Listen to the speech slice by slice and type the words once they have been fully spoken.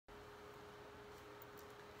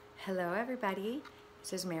Hello everybody,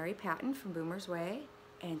 this is Mary Patton from Boomer's Way,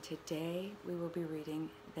 and today we will be reading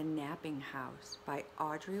The Napping House by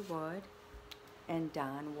Audrey Wood and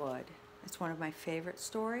Don Wood. It's one of my favorite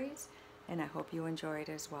stories, and I hope you enjoy it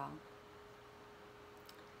as well.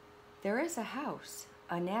 There is a house,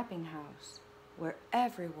 a napping house, where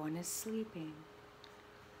everyone is sleeping.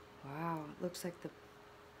 Wow, it looks like the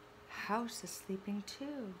house is sleeping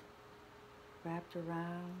too. Wrapped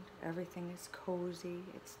around, everything is cozy,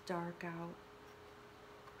 it's dark out.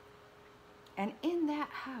 And in that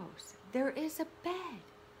house, there is a bed,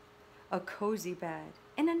 a cozy bed,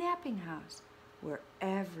 in a napping house where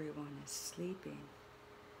everyone is sleeping.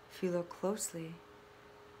 If you look closely,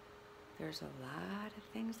 there's a lot of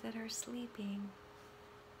things that are sleeping.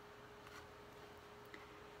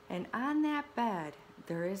 And on that bed,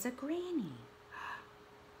 there is a granny.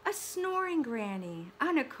 A snoring granny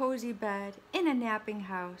on a cozy bed in a napping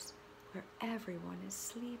house where everyone is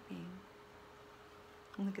sleeping.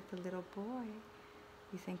 Look at the little boy.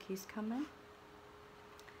 You think he's coming?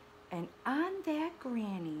 And on that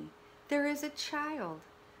granny, there is a child,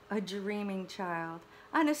 a dreaming child,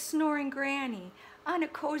 on a snoring granny, on a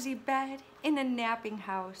cozy bed in a napping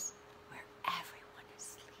house where everyone is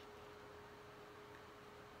sleeping.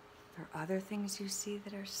 There are other things you see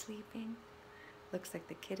that are sleeping. Looks like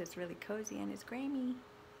the kid is really cozy in his granny.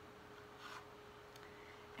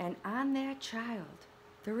 And on that child,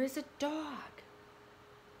 there is a dog.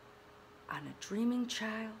 On a dreaming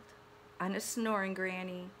child, on a snoring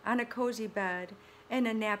granny, on a cozy bed, in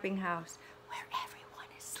a napping house where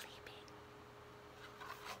everyone is sleeping.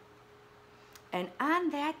 And on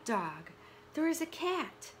that dog, there is a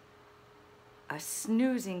cat. A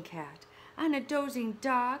snoozing cat, on a dozing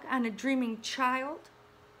dog, on a dreaming child,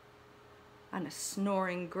 on a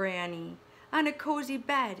snoring granny, on a cozy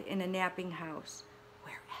bed in a napping house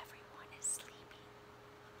where everyone is sleeping.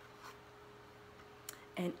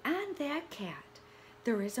 And on that cat,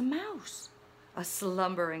 there is a mouse, a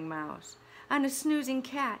slumbering mouse, on a snoozing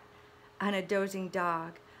cat, on a dozing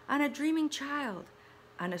dog, on a dreaming child,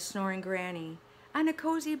 on a snoring granny, on a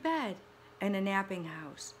cozy bed in a napping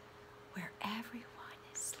house where everyone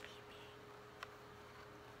is sleeping.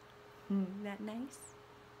 Isn't that nice?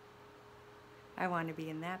 I want to be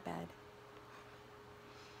in that bed.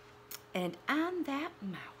 And on that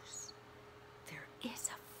mouse, there is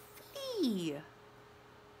a flea.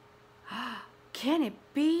 Can it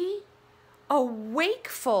be? A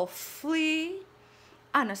wakeful flea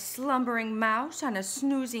on a slumbering mouse, on a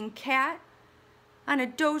snoozing cat, on a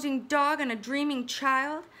dozing dog, on a dreaming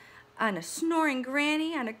child, on a snoring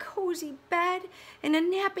granny, on a cozy bed, in a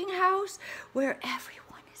napping house where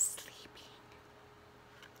everyone is sleeping.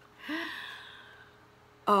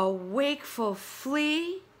 A wakeful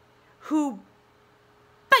flea who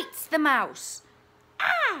bites the mouse.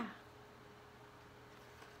 Ah!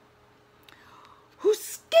 Who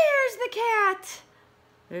scares the cat.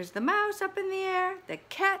 There's the mouse up in the air. The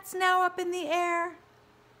cat's now up in the air.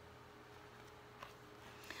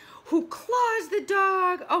 Who claws the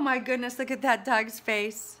dog. Oh my goodness, look at that dog's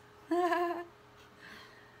face.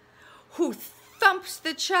 Who thumps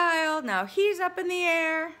the child. Now he's up in the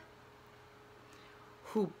air.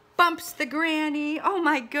 Who bumps the granny. Oh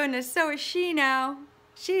my goodness, so is she now.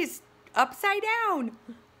 She's upside down.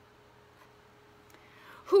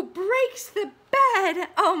 Who breaks the bed.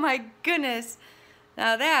 Oh my goodness.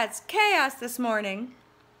 Now that's chaos this morning.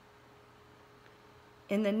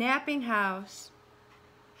 In the napping house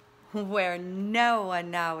where no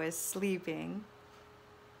one now is sleeping.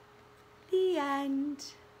 The end.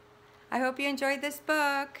 I hope you enjoyed this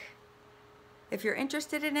book. If you're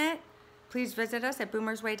interested in it, please visit us at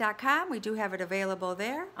boomersway.com. We do have it available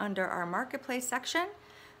there under our marketplace section.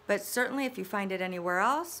 But certainly if you find it anywhere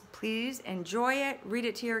else, please enjoy it, read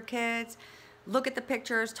it to your kids, look at the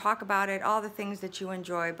pictures, talk about it, all the things that you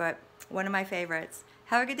enjoy, but one of my favorites.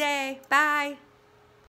 Have a good day. Bye.